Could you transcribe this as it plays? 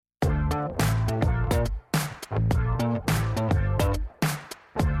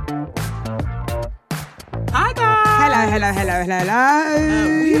We are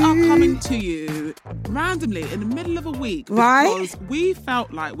coming to you randomly in the middle of a week because we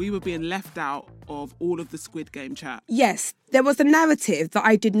felt like we were being left out of all of the Squid Game chat. Yes, there was a narrative that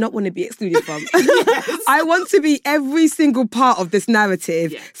I did not want to be excluded from. I want to be every single part of this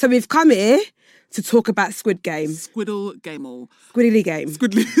narrative. Yes. So we've come here to talk about Squid Game. Squiddle Game all. Squiddly Game.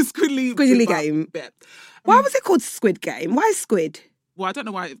 Squiddly Game. Why was it called Squid Game? Why Squid? Well, I don't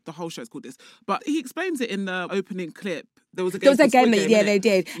know why the whole show's called this, but he explains it in the opening clip. There was a game that they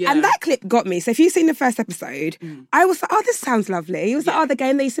did. Yeah. And that clip got me. So if you've seen the first episode, I was like, oh, this sounds lovely. It was like, oh, the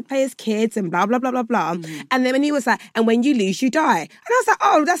game they used to play as kids and blah, blah, blah, blah, blah. And then when he was like, and when you lose, you die. And I was like,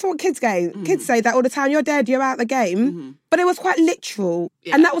 oh, that's what kids say that all the time. You're dead, you're out the game. But it was quite literal.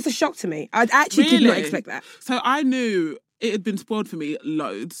 Yeah. And that was a shock to me. I actually did not expect that. So I knew it had been spoiled for me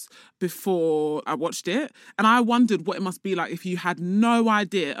loads before I watched it. And I wondered what it must be like if you had no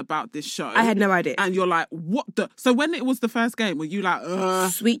idea about this show. I had no idea. And you're like, what the... So when it was the first game, were you like,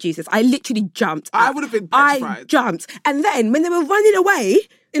 Sweet Jesus. I literally jumped. I would have been petrified. I jumped. And then when they were running away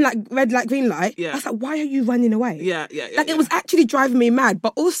in like red light, green light, I was like, why are you running away? Yeah. It was actually driving me mad.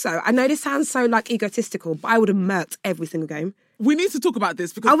 But also, I know this sounds so like egotistical, but I would have murked every single game. We need to talk about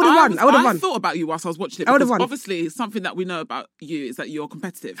this because I would have won. I thought about you whilst I was watching it. I would have won. Obviously, something that we know about you is that you're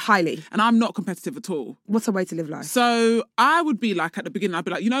competitive. Highly. And I'm not competitive at all. What's a way to live life? So I would be like, at the beginning, I'd be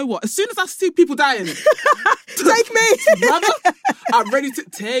like, you know what? As soon as I see people dying... Take me! Brother, I'm ready to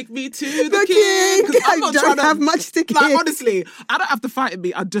take me to the king. I'm not trying to have much to give. Like, honestly, I don't have to fight in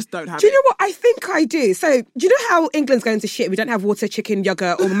me. I just don't have Do you know what? I think I do. So, do you know how England's going to shit? We don't have water, chicken,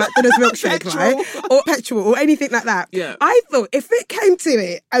 yogurt, or McDonald's milkshake, right? Or petrol, or anything like that. Yeah. I thought if it came to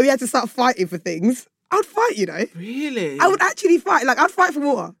it and we had to start fighting for things, I'd fight, you know. Really? I would actually fight. Like, I'd fight for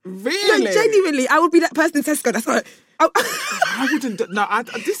water. Really? No, genuinely, I would be that person in Tesco. That's what I wouldn't. No,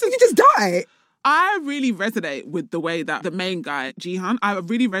 this is... You just die. I really resonate with the way that the main guy, Jihan, I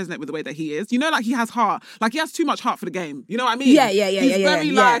really resonate with the way that he is. You know, like he has heart. Like he has too much heart for the game. You know what I mean? Yeah. He's very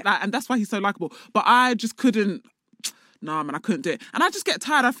like that, and that's why he's so likable. But I just couldn't. Nah, man, I couldn't do it. And I just get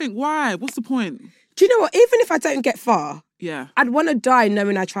tired. I think, why? What's the point? Do you know what? Even if I don't get far, yeah, I'd want to die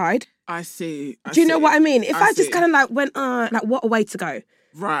knowing I tried. I see. Do you know what I mean? If I just kind of like went, like what a way to go.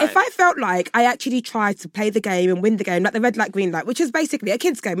 Right. If I felt like I actually tried to play the game and win the game, like the red light, green light, which is basically a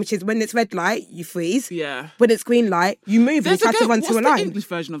kid's game, which is when it's red light, you freeze. Yeah. When it's green light, you move and you try to run to a line. What's the English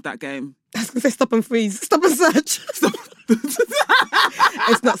version of that game? I was going to say stop and freeze. Stop and search.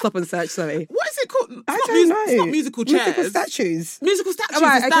 It's not stop and search, sorry. What is it called? I don't know. It's not musical chairs. Musical statues. Musical statues. Oh,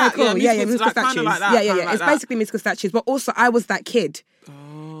 right, okay, cool. Yeah, musical statues. Like that, yeah. It's basically musical statues. But also, I was that kid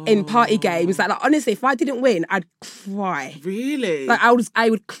in party games. Like, honestly, if I didn't win, I'd cry. Really? Like, I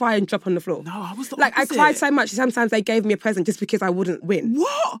would cry and drop on the floor. No, I was the like, opposite. I cried so much, sometimes they gave me a present just because I wouldn't win.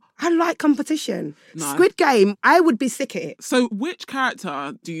 What? I like competition. No. Squid Game, I would be sick at it. So which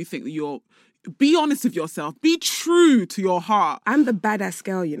character do you think that you're... Be honest with yourself. Be true to your heart. I'm the badass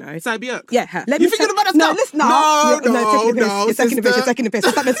girl, you know. Sai Byeok? Yeah, her. You think you're the badass girl? No, listen, You're taking the piss.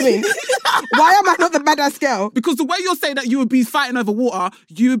 What's that meant to mean? Why am I not the badass girl? Because the way you're saying that you would be fighting over water,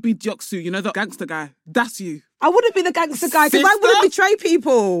 you would be Jeoksu, you know, the gangster guy. That's you. I wouldn't be the gangster guy because I wouldn't betray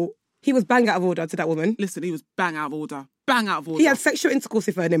people. He was bang out of order to that woman. Listen, he was bang out of order. Bang out of order. He had sexual intercourse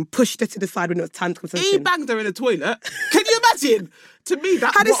with her and then pushed her to the side when it was time to consumption. He banged her in the toilet. Can you imagine? To me,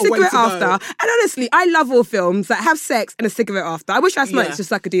 that's had a cigarette after. Go. And honestly, I love all films that have sex and a cigarette after. I wish I smoked just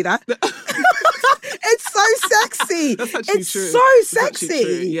so I could do that. It's so sexy. That's actually it's true. So sexy. It's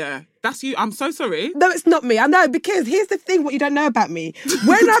true. Yeah. That's you. I'm so sorry. No, it's not me. I know, because here's the thing, what you don't know about me.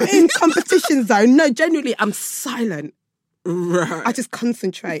 When I'm in competition zone, no, genuinely, I'm silent. Right. I just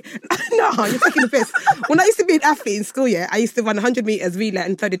concentrate. No, you're taking the piss. When I used to be an athlete in school, I used to run 100 metres relay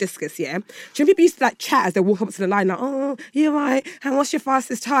and throw the discus, Do you know people used to like chat as they walk up to the line, like, oh, you're right, and what's your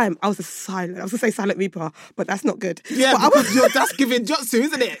fastest time? I was I was going to say silent reaper, but that's not good. Yeah, that's giving Jeoksu,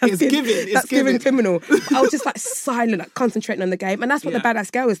 isn't it? It's giving criminal. I was just like silent, like concentrating on the game. And that's what the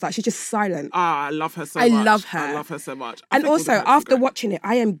badass girl is like. She's just silent. Ah, I love her so much. I love her. I love her so much. And also, after watching it,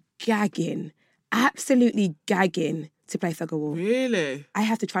 I am gagging, absolutely gagging to play Thug of War. Really? I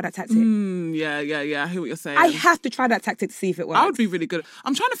have to try that tactic. Yeah. I hear what you're saying. I have to try that tactic to see if it works. I would be really good.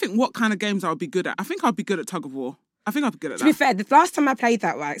 I'm trying to think what kind of games I would be good at. I think I'd be good at Tug of War. I think I'd be good at that. To be fair, the last time I played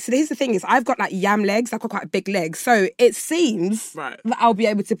that, right, so here's the thing is I've got like yam legs, I've got quite big legs, so it seems that I'll be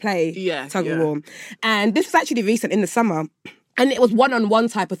able to play Tug of War. And this was actually recent in the summer. And it was one-on-one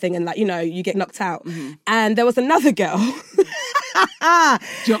type of thing, and like, you know, you get knocked out. Mm-hmm. And there was another girl.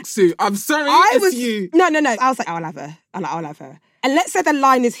 Jeoksu, I'm sorry, you. No. I was like, I'll have her. I'll have her. And let's say the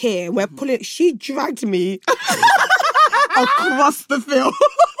line is here, we're pulling, she dragged me across the field.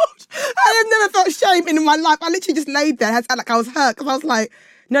 And I have never felt shame in my life. I literally just laid there. I had to act like I was hurt because I was like,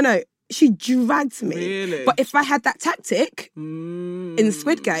 no. She dragged me. Really? But if I had that tactic in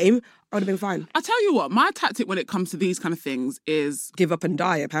Squid Game, I would have been fine. I tell you what, my tactic when it comes to these kind of things is... Give up and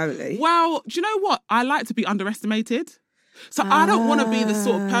die, apparently. Well, do you know what? I like to be underestimated. So I don't want to be the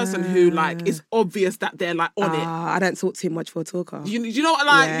sort of person who, like, it's obvious that they're, like, on it. I don't talk too much for a talker. Do you know what?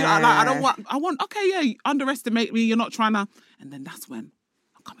 Like, you know, like, I want, okay, yeah, you underestimate me, you're not trying to... And then that's when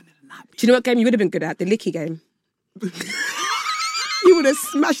I'm coming in and that. Do you know what game you would have been good at? The licky game. You would have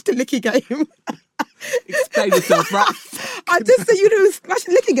smashed the licky game. Explain yourself, right? I just said you would have smashed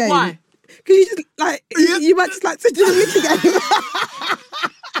the licky game. Why? Because you just, like, you might just like to do the licky game.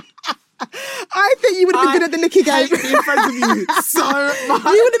 I think you would have been good at the licky game. I hate being friends with you so much.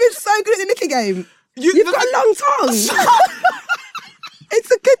 You would have been so good at the licky game. You've got a long tongue. It's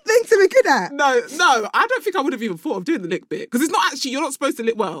a good thing to be good at. No, I don't think I would have even thought of doing the lick bit. Because it's not actually, you're not supposed to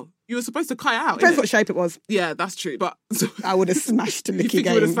lick well. You were supposed to cut it out. Depends what shape it was. Yeah, that's true. But I would have smashed the licky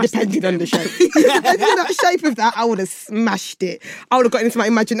game, depending on the shape. Depending on the shape of that, I would have smashed it. I would have got into my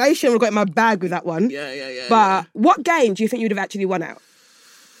imagination, I would have got in my bag with that one. Yeah. But what game do you think you would have actually won out?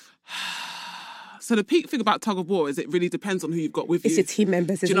 So the peak thing about tug of war is it really depends on who you've got with you. It's your team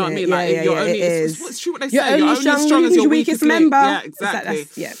members, isn't it? Do you know what I mean? Yeah, Like, it is. It's true what they you're say. You're only as strong as your weakest member. Yeah, exactly.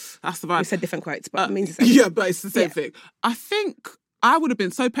 That's the vibe. We said different quotes, but it means the same. Yeah, but it's the same thing. I think I would have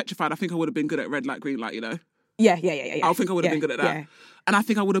been so petrified. I think I would have been good at red light, green light, you know? Yeah. I think I would have been good at that. Yeah. And I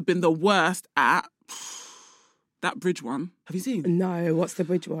think I would have been the worst at that bridge one. Have you seen? No, what's the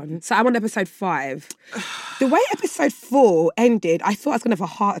bridge one? So I'm on episode 5. The way episode 4 ended, I thought I was going to have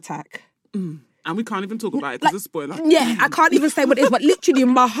a heart attack. And we can't even talk about it because it's a spoiler. Yeah, I can't even say what it is, but literally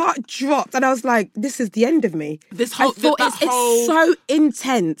my heart dropped and I was like, this is the end of me. It's so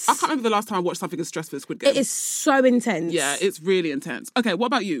intense. I can't remember the last time I watched something as stressful as Squid Game. It is so intense. Yeah, it's really intense. Okay, what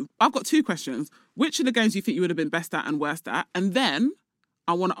about you? I've got 2 questions. Which of the games do you think you would have been best at and worst at? And then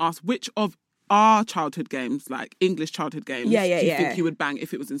I want to ask which of our childhood games, like English childhood games, do you think you would bang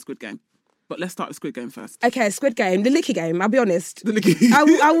if it was in Squid Game? But let's start with Squid Game first. Okay, Squid Game. The licky game, I'll be honest. The licky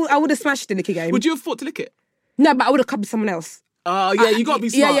I would have smashed the licky game. Would you have fought to lick it? No, but I would have copied someone else. Oh, yeah, you got to be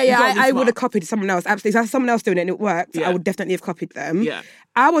smart. I would have copied someone else. Absolutely. If someone else doing it and it worked, I would definitely have copied them. Yeah.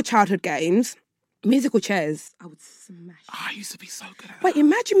 Our childhood games, musical chairs, I would smash. Oh, I used to be so good at that. Wait,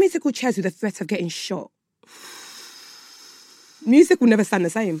 imagine musical chairs with the threat of getting shot. Music will never stand the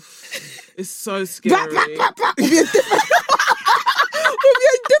same. It's so scary. Would be a different...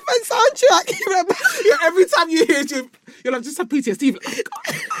 different soundtrack. Yeah, every time you hear it, you'll have just have PTSD.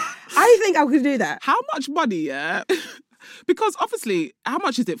 I think I could do that. How much money, yeah? Because obviously, how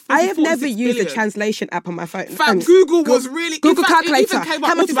much is it? 40, I have never used billion. a translation app on my phone. Google was really... Google calculator.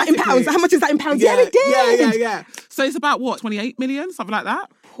 How much is that in pounds? How much is that in pounds? Yeah, it did. Yeah. So it's about, what, 28 million? Something like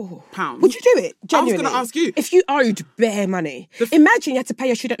that? Pounds. Would you do it? Genuinely? I was going to ask you. If you owed bare money. Imagine you had to pay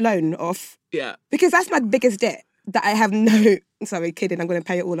your student loan off. Yeah. Because that's my biggest debt. That I have no... Sorry, kidding. I'm going to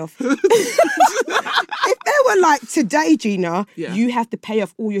pay it all off. If they were like, today, Gina, you have to pay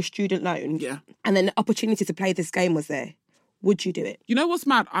off all your student loan. Yeah. And then the opportunity to play this game was there. Would you do it? You know what's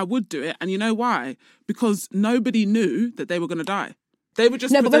mad? I would do it. And you know why? Because nobody knew that they were going to die. They were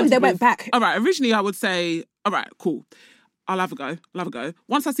just... No, but when they went back... All right, originally I would say, all right, cool. I'll have a go.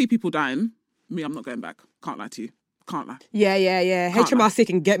 Once I see people dying, I'm not going back. Can't lie to you. Can't lie. Yeah. HMRC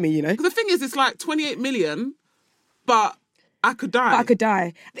can get me, you know. The thing is, it's like 28 million... But I could die.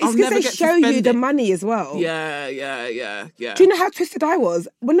 It's because they show you the money as well. Yeah. Do you know how twisted I was?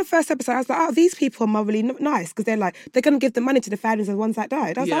 When the first episode, I was like, oh, these people are morally nice because they're going to give the money to the families of the ones that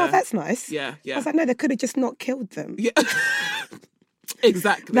died. I was like, oh, that's nice. Yeah. I was like, no, they could have just not killed them. Yeah.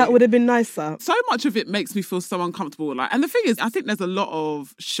 Exactly. That would have been nicer. So much of it makes me feel so uncomfortable. And the thing is, I think there's a lot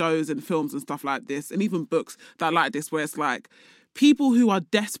of shows and films and stuff like this, and even books that are like this, where it's like people who are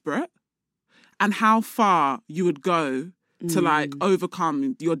desperate and how far you would go to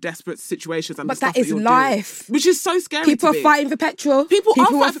overcome your desperate situations and but the stuff that is life, which is so scary. People are fighting for petrol. People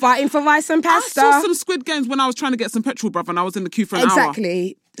are fighting for rice and pasta. I saw some Squid Games when I was trying to get some petrol, bruv, and I was in the queue for an hour.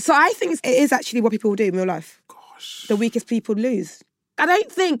 Exactly. So I think it is actually what people do in real life. Gosh, the weakest people lose. I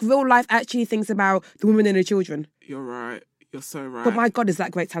don't think real life actually thinks about the women and the children. You're right. You're so right. But my God, is that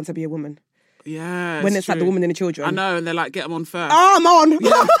a great time to be a woman? Yeah, when it's true. Like the woman and the children. I know, and they're like, get them on first. Oh, I'm on.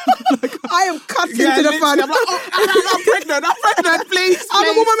 Yeah. I am cutting to the front. I'm like, I'm pregnant, please. I'm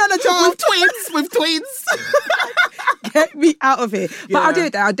a woman manager. With twins. Get me out of here. Yeah. But I'll do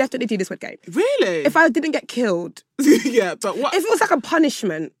it though. I'll definitely do this Squid Game. Really? If I didn't get killed. Yeah, but what? If it was like a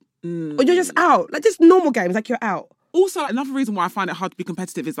punishment, or you're just out. Like just normal games, like you're out. Also, another reason why I find it hard to be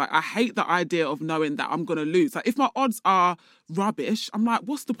competitive is I hate the idea of knowing that I'm going to lose. If my odds are rubbish, I'm like,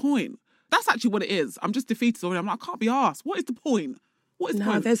 what's the point? That's actually what it is. I'm just defeated already. I'm like, I can't be arsed. What is the point? What is the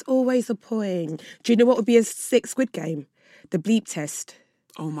No, point? there's always a point. Do you know what would be a sick Squid Game? The bleep test.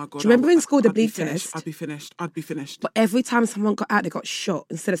 Oh my God. Do you remember in school the I'd be bleep finished. test? I'd be finished. But every time someone got out, they got shot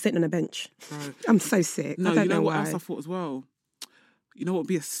instead of sitting on a bench. Bro. I'm so sick. No, I don't you know what why. else I thought as well? You know what would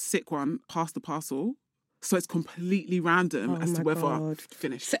be a sick one? Pass the parcel. So it's completely random as to my whether God.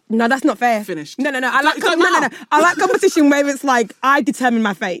 finished. So, no, that's not fair. Finished. No. I like Don't no. matter. I like competition where it's like I determine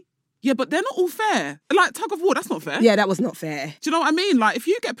my fate. Yeah, but they're not all fair. Like tug of war, that's not fair. Yeah, that was not fair. Do you know what I mean? Like if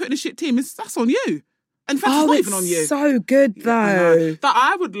you get put in a shit team, that's on you. In fact, it's Oh, not it's even on you. so good I though. know. That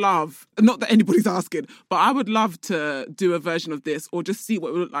I would love, not that anybody's asking, but I would love to do a version of this or just see what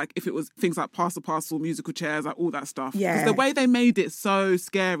it would look like if it was things like Pass the Parcel, musical chairs, like all that stuff. Yeah. Because the way they made it so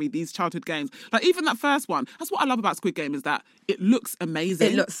scary, these childhood games, like even that first one, that's what I love about Squid Game is that it looks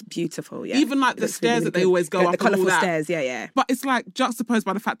amazing. It looks beautiful, yeah. Even like It the looks stairs really that they good. always go up The and all colourful that. stairs, yeah. But it's like juxtaposed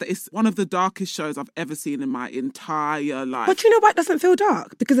by the fact that it's one of the darkest shows I've ever seen in my entire life. But you know what? It doesn't feel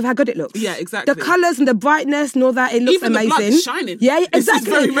dark because of how good it looks. Yeah, exactly. The colours and the brightness and all that, it looks Even the amazing. blood is shining. Yeah, It's exactly.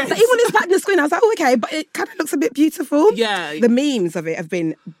 very Like, red. even when it's back in the screen, I was like, oh, okay, but it kind of looks a bit beautiful. Yeah. The memes of it have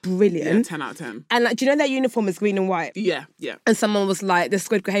been brilliant. Yeah, 10 out of 10. And like, do you know their uniform is green and white? Yeah. And someone was like, the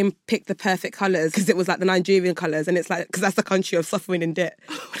Squid Game picked the perfect colours because it was like the Nigerian colours. And it's like, because that's the country of suffering and debt.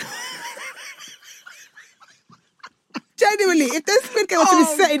 Genuinely, if the Squid Game was to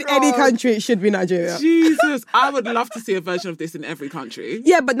be set in any country, it should be Nigeria. Jesus, I would love to see a version of this in every country.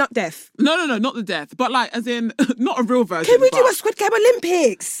 Yeah, but not death. No, not the death, but like, as in, not a real version. Can we do but- a Squid Game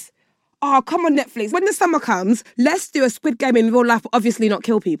Olympics? Oh, come on, Netflix. When the summer comes, let's do a Squid Game in real life, but obviously not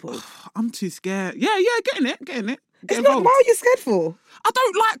kill people. I'm too scared. Yeah, get in it. Get It's not, involved. what are you scared for? I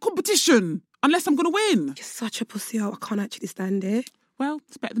don't like competition unless I'm going to win. You're such a pussy. Oh, I can't actually stand it. Well,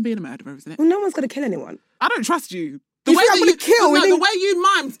 it's better than being a murderer, isn't it? Well, no one's going to kill anyone. I don't trust you. You think I'm gonna kill? No, We the think- way you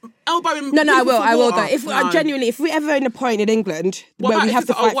mime elbowing. No, I people will. for I will water. though. If No. genuinely, if we're ever in a point in England What where about we if have it's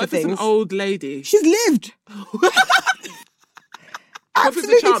to fight what for if it's things, an old lady? she's lived. What if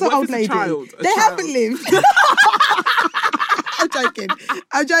Absolutely, it's a child? it's an What old if it's a lady. child? A They child? haven't lived.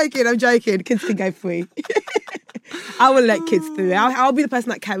 I'm joking. Kids can go free. I will let kids through. I'll be the person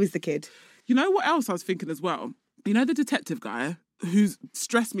that carries the kid. You know what else I was thinking as well? You know the detective guy who's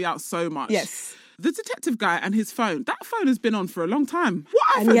stressed me out so much? Yes. The detective guy and his phone. That phone has been on for a long time. What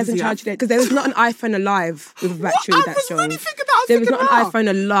iPhone And he hasn't does charged have? it because there is not an iPhone alive with a battery I that was strong. really thinking that. I was There is thinking not an that. iPhone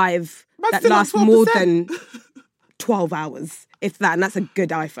alive Man's that still on lasts more 12%. than 12 hours, if that, and that's a good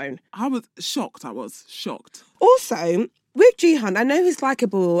iPhone. I was shocked. Also, with Jihan, I know he's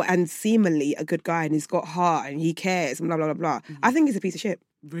likeable and seemingly a good guy and he's got heart and he cares and blah, blah, blah, blah. I think he's a piece of shit.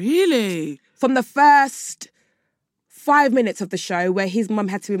 Really? From the first 5 minutes of the show where his mum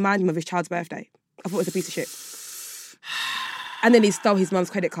had to remind him of his child's birthday, I thought it was a piece of shit. And then he stole his mum's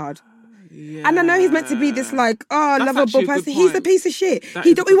credit card. Yeah. And I know he's meant to be this like, That's lovable actually a good person. He's a point. piece of shit. That He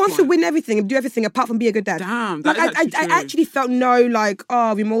is a don't. He good wants to point. win everything and do everything apart from be a good dad. Damn, that like is I actually true. actually felt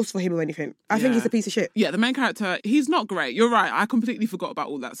no remorse for him or anything. I think Yeah. he's a piece of shit. Yeah, the main character, he's not great. You're right. I completely forgot about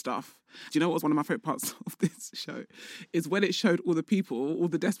all that stuff. Do you know what was one of my favourite parts of this show? Is when it showed all the people, all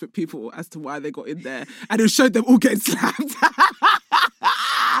the desperate people as to why they got in there. And it showed them all getting slapped.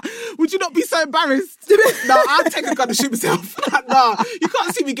 Would you not be so embarrassed? No, I'd take a gun and shoot myself. No, you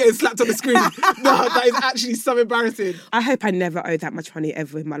can't see me getting slapped on the screen. No, that is actually so embarrassing. I hope I never owe that much money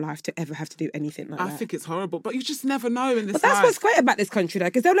ever in my life to ever have to do anything like I that. think it's horrible, but you just never know in this But that's life. what's great about this country though,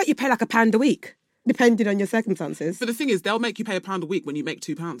 because they'll let you pay like £1 a week, depending on your circumstances. But the thing is, they'll make you pay £1 a week when you make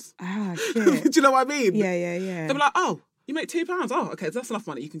 £2. Ah, Do shit. you know what I mean? Yeah. They'll be like, oh, you make £2? Oh, okay, that's enough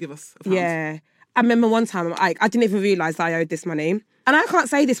money. You can give us £1. Yeah. I remember one time, I didn't even realise I owed this money. And I can't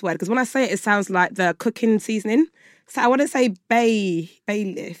say this word because when I say it, it sounds like the cooking seasoning. So I want to say bailiff.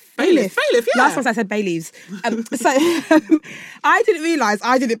 Bailiff, yeah. Last time I said bay leaves. So I didn't realise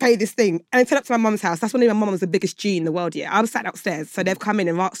I didn't pay this thing. And I turned up to my mum's house. That's when my mum was the biggest G in the world, yeah. I was sat upstairs. So they've come in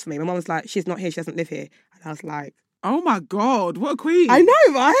and asked for me. My mum was like, she's not here. She doesn't live here. And I was like, Oh my God, what a queen. I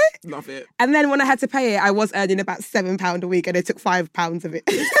know, right? Love it. And then when I had to pay it, I was earning about £7 a week and they took £5 of it.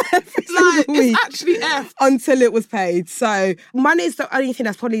 Every Like, single week. it's actually F. Until it was paid. So money is the only thing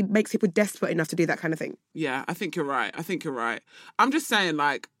that probably makes people desperate enough to do that kind of thing. Yeah, I think you're right. I'm just saying,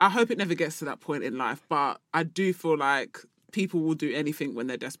 like, I hope it never gets to that point in life, but I do feel like people will do anything when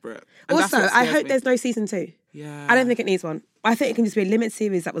they're desperate. And that's Also, what I scares hope me. there's no season 2. Yeah. I don't think it needs one. I think it can just be a limited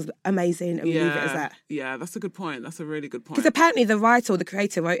series that was amazing and leave it as that. Yeah, that's a good point. That's a really good point. Because apparently the writer or the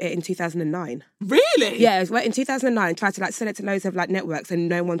creator wrote it in 2009. Really? Yeah, it was in 2009, tried to like sell it to loads of like networks and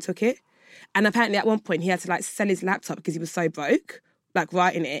no one took it. And apparently at one point he had to like sell his laptop because he was so broke, like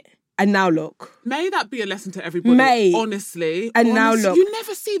writing it. And now look. May that be a lesson to everybody. May. Honestly. And now look. You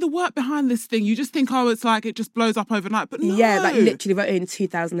never see the work behind this thing. You just think, oh, it's like it just blows up overnight. But no. Yeah, like literally wrote it in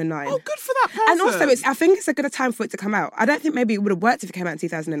 2009. Oh, good for that person. And also, I think it's a good time for it to come out. I don't think maybe it would have worked if it came out in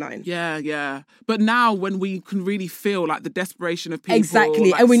 2009. Yeah. But now when we can really feel like the desperation of people. Exactly.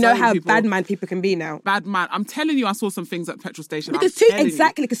 Like, and we know so how people, bad man people can be now. Bad man. I'm telling you, I saw some things at the petrol station. Because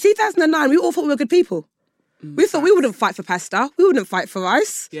 2009, we all thought we were good people. We thought we wouldn't fight for pasta. We wouldn't fight for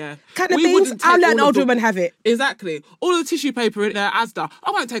rice. Yeah. Kind of beans, I'll let an older woman have it. Exactly. All of the tissue paper in there, Asda.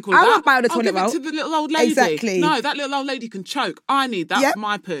 I won't take all of that. I won't buy all the toilet roll. I'll give it to the little old lady. Exactly. No, that little old lady can choke. I need that for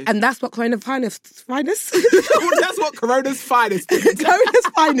my poo. And that's what Corona's finest. That's what Corona's finest did. Corona's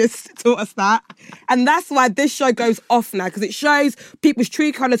finest taught us that. And that's why this show goes off now, because it shows people's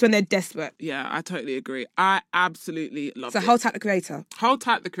true colours when they're desperate. Yeah, I totally agree. I absolutely love it. So hold tight the creator. Hold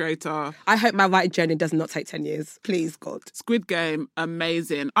tight the creator. I hope my writing journey does not take 10 years. Please, God. Squid Game,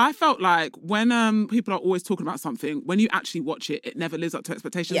 amazing. I felt like when people are always talking about something, when you actually watch it, it never lives up to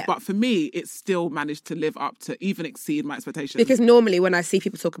expectations. Yeah. But for me, it still managed to live up to even exceed my expectations. Because normally when I see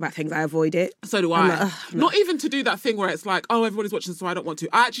people talk about things, I avoid it. So do I. Like, Not even to do that thing where it's like, oh, everybody's watching, so I don't want to.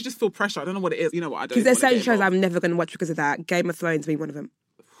 I actually just feel pressure. I don't know what it is. You know what? I don't. Because there's certain shows I'm never going to watch because of that. Game of Thrones being one of them.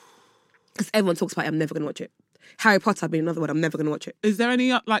 Because everyone talks about it, I'm never going to watch it. Harry Potter being another one, I'm never going to watch it. Is there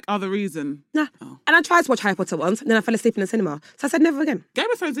any other reason? Nah. Oh. And I tried to watch Harry Potter once, and then I fell asleep in the cinema. So I said never again.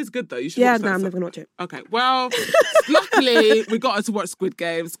 Game of Thrones is good though. You should watch that. No, I'm never going to watch it. Okay, well, luckily we got her to watch Squid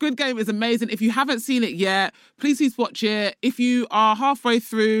Game. Squid Game is amazing. If you haven't seen it yet, please watch it. If you are halfway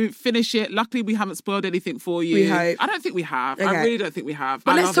through, finish it. Luckily we haven't spoiled anything for you. We hope. I don't think we have. Okay. I really don't think we have.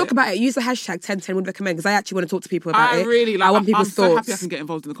 But let's talk about it. Use the hashtag 1010 would recommend, because I actually want to talk to people about it. I want people's thoughts. I'm so happy I can get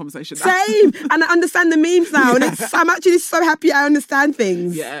involved in the conversation. Same. And I understand the memes now. And I'm actually so happy I understand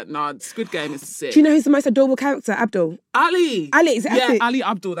things. Yeah, no, Squid Game is sick. Do you know who's the most adorable character? Abdul. Ali. Is it Ali? Yeah, Ali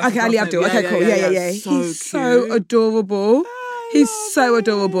Abdul. Okay, Ali Abdul. Okay, cool. Yeah. He's so adorable. He's so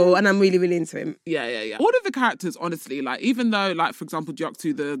adorable, and I'm really, really into him. Yeah. All of the characters, honestly, like, even though, like, for example,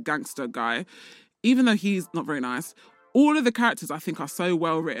 Gyoktu, the gangster guy, even though he's not very nice, all of the characters I think are so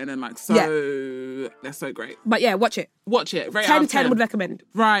well written and like they're so great. But yeah, watch it. Watch it. 10 would recommend.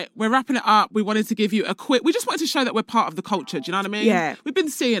 Right, we're wrapping it up. We wanted to give you we just wanted to show that we're part of the culture. Do you know what I mean? Yeah. We've been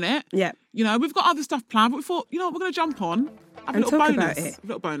seeing it. Yeah. You know, we've got other stuff planned, but we thought, you know what, we're going to jump on. Have and a little talk bonus. about it. A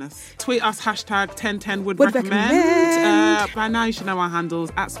little bonus. Tweet us, hashtag 1010 would recommend. By now you should know our handles,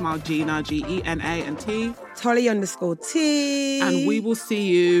 @SmileGina, GENA and T. Tolly_T. And we will see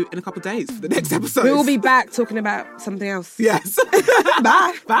you in a couple of days for the next episode. We will be back talking about something else. Yes.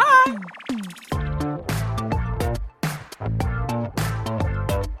 Bye. Bye.